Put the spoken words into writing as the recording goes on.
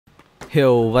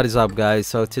Yo, what is up guys?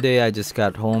 So today I just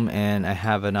got home and I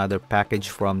have another package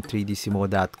from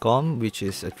 3dsimo.com, which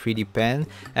is a 3D pen.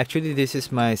 Actually, this is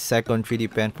my second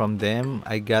 3D pen from them.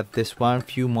 I got this one a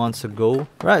few months ago.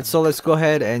 Right, so let's go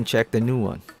ahead and check the new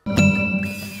one.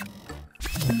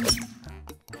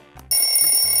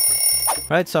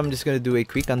 Right, so I'm just gonna do a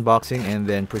quick unboxing and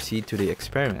then proceed to the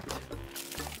experiment.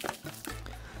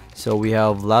 So we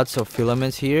have lots of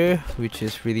filaments here, which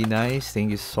is really nice.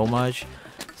 Thank you so much.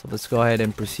 So let's go ahead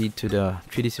and proceed to the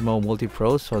 3dsimo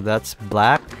multipro. So that's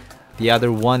black, the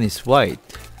other one is white.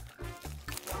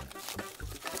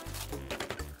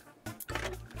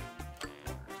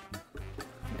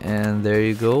 And there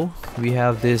you go, we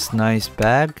have this nice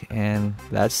bag, and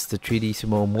that's the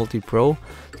 3dsimo multipro.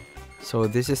 So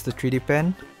this is the 3D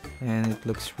pen and it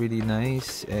looks really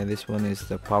nice. And this one is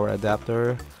the power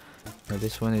adapter.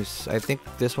 This one is, I think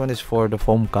this one is for the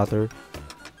foam cutter,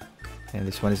 and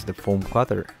this one is the foam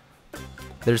cutter.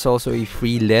 There's also a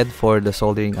free lead for the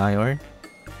soldering iron,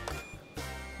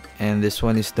 and this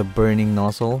one is the burning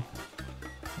nozzle,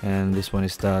 and this one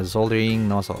is the soldering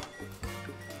nozzle.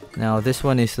 Now this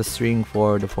one is the string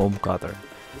for the foam cutter.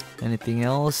 Anything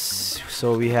else?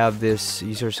 So we have this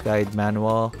user's guide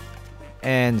manual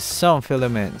and some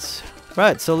filaments.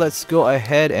 Right, so let's go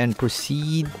ahead and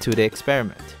proceed to the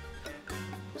experiment.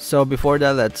 So before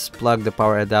that, let's plug the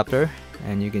power adapter,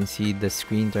 and you can see the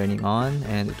screen turning on,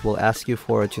 and it will ask you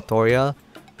for a tutorial,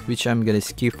 which I'm gonna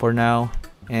skip for now.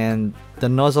 And the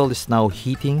nozzle is now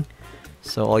heating,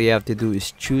 so all you have to do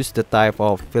is choose the type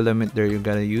of filament that you're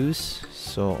gonna use.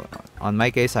 So on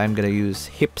my case, I'm gonna use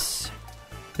hips.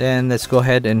 Then let's go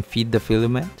ahead and feed the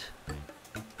filament.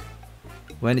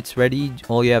 When it's ready,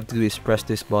 all you have to do is press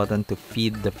this button to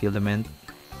feed the filament.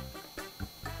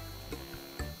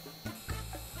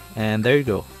 And there you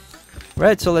go.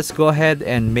 Right, so let's go ahead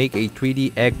and make a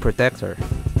 3D egg protector.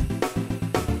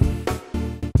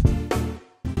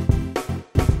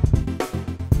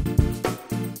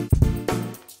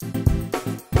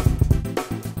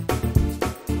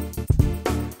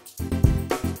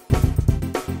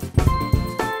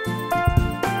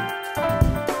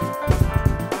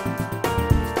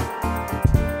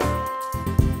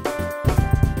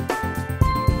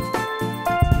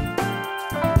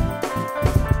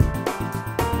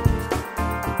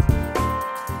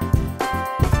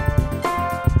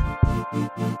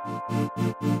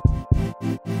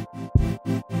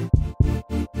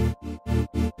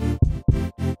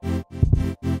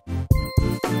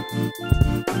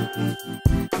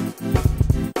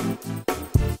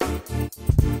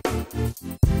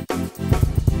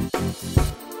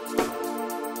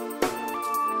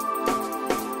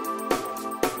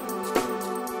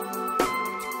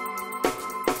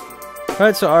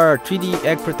 Alright, so our 3D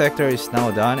egg protector is now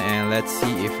done, and let's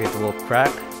see if it will crack.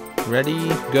 Ready,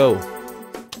 go!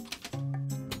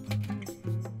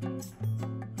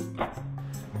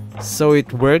 So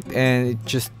it worked and it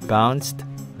just bounced.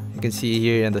 You can see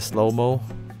here in the slow-mo.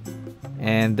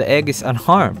 And the egg is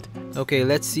unharmed. Okay,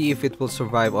 let's see if it will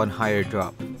survive on higher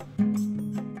drop.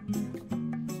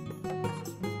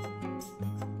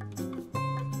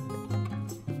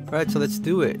 Alright, so let's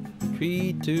do it.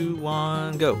 3, 2,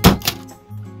 1, go!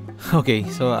 Okay,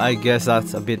 so I guess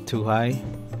that's a bit too high.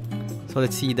 So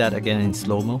let's see that again in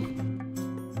slow-mo.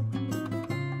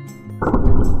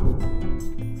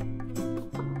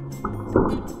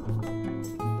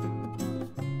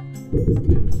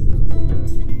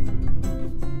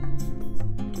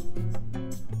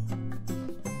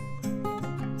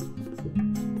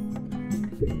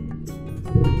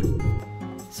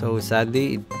 So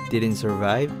sadly, it didn't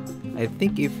survive. I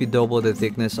think if you double the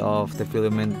thickness of the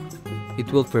filament, it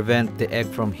will prevent the egg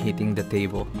from hitting the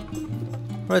table.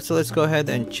 Alright, so let's go ahead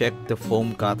and check the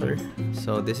foam cutter.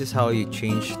 So this is how you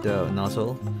change the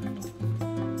nozzle.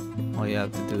 All you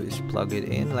have to do is plug it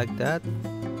in like that.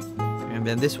 And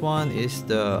then this one is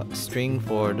the string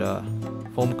for the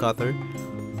foam cutter.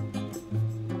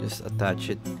 Just attach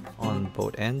it on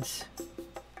both ends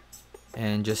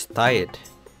and just tie it.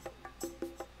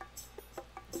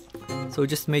 So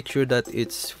just make sure that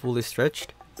it's fully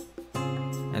stretched.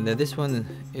 And then this one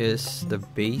is the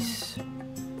base,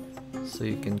 so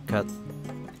you can cut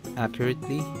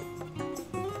accurately,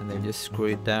 and then just screw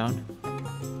it down.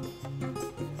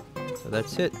 So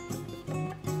that's it.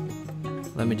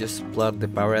 Let me just plug the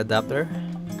power adapter.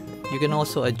 You can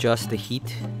also adjust the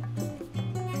heat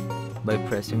by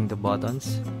pressing the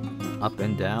buttons up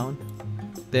and down.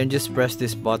 Then just press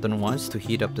this button once to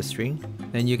heat up the string.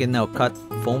 Then you can now cut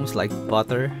foams like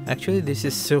butter. Actually, this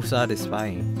is so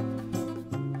satisfying.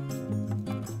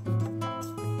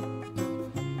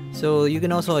 So you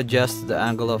can also adjust the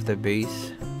angle of the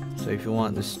base. So if you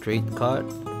want the straight cut,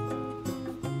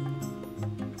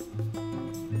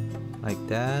 like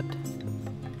that,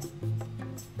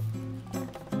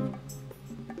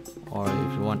 or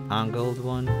if you want angled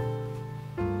one,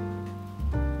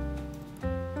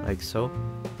 like so,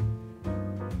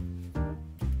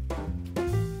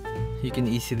 you can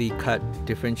easily cut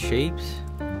different shapes,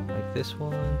 like this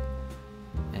one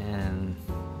and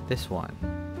this one.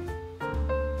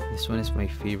 This one is my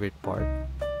favorite part.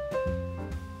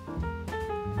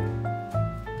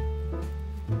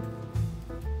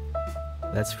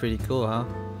 That's pretty cool, huh?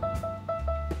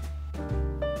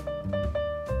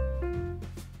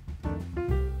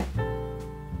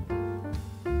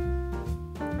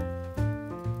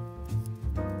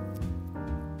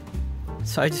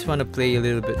 So I just want to play a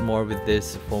little bit more with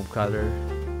this foam cutter.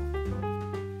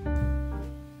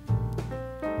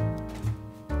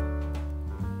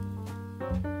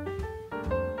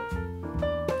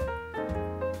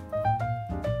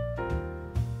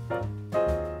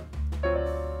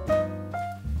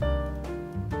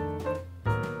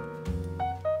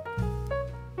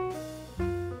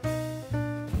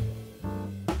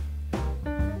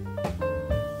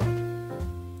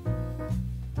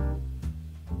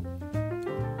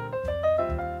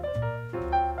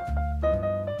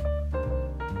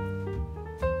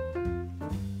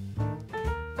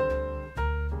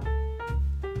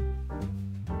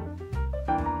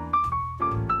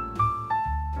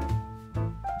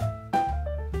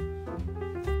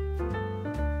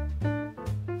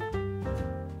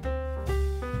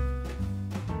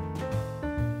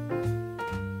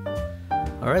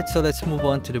 Alright, so let's move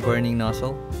on to the burning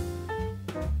nozzle.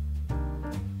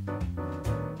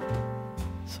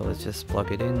 So let's just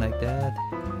plug it in like that.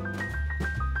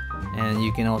 And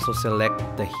you can also select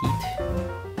the heat.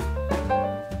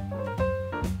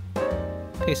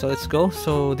 Okay, so let's go.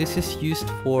 So this is used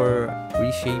for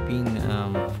reshaping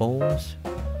foams,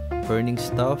 burning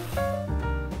stuff.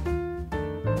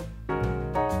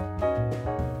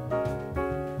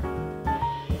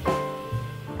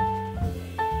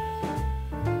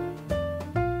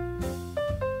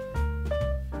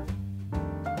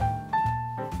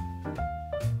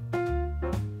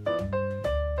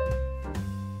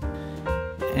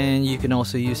 And you can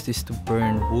also use this to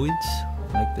burn woods,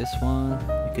 like this one.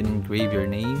 You can engrave your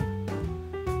name.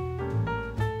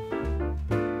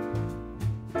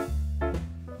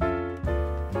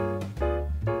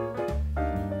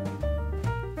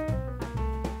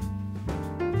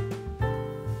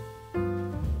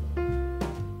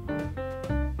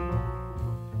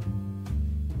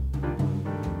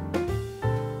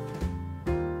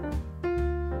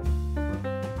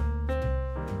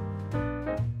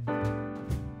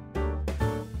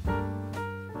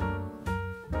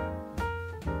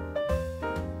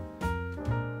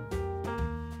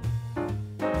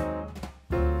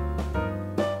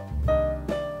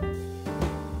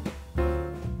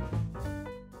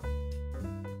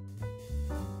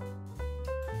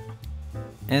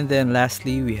 And then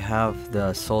lastly, we have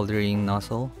the soldering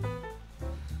nozzle.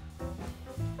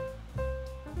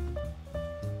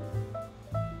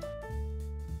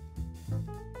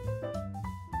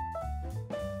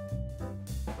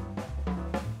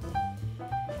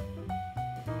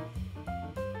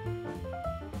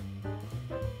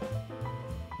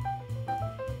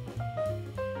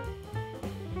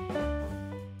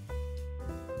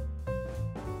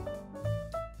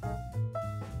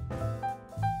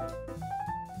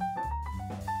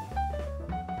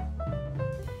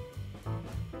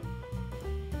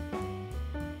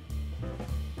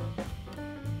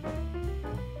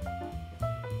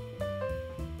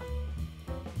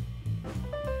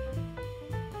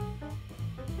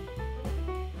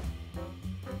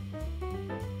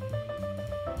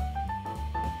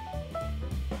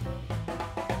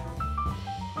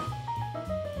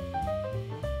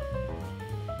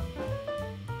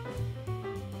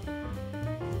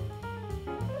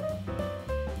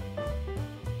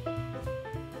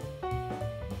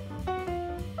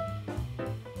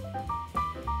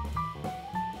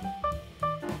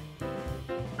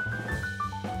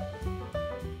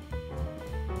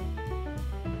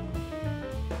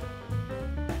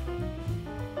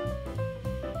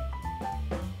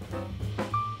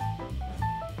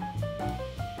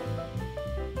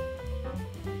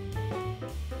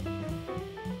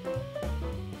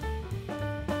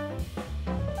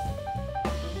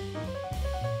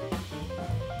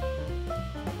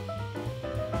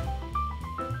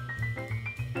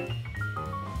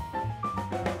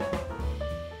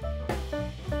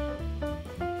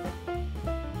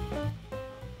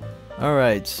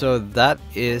 Alright, so that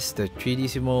is the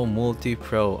 3dsimo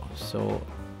multipro. So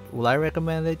Will I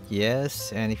recommend it?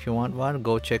 Yes. And if you want one,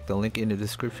 go check the link in the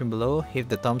description below. Hit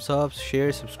the thumbs up,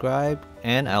 share, subscribe,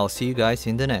 and I'll see you guys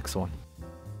in the next one.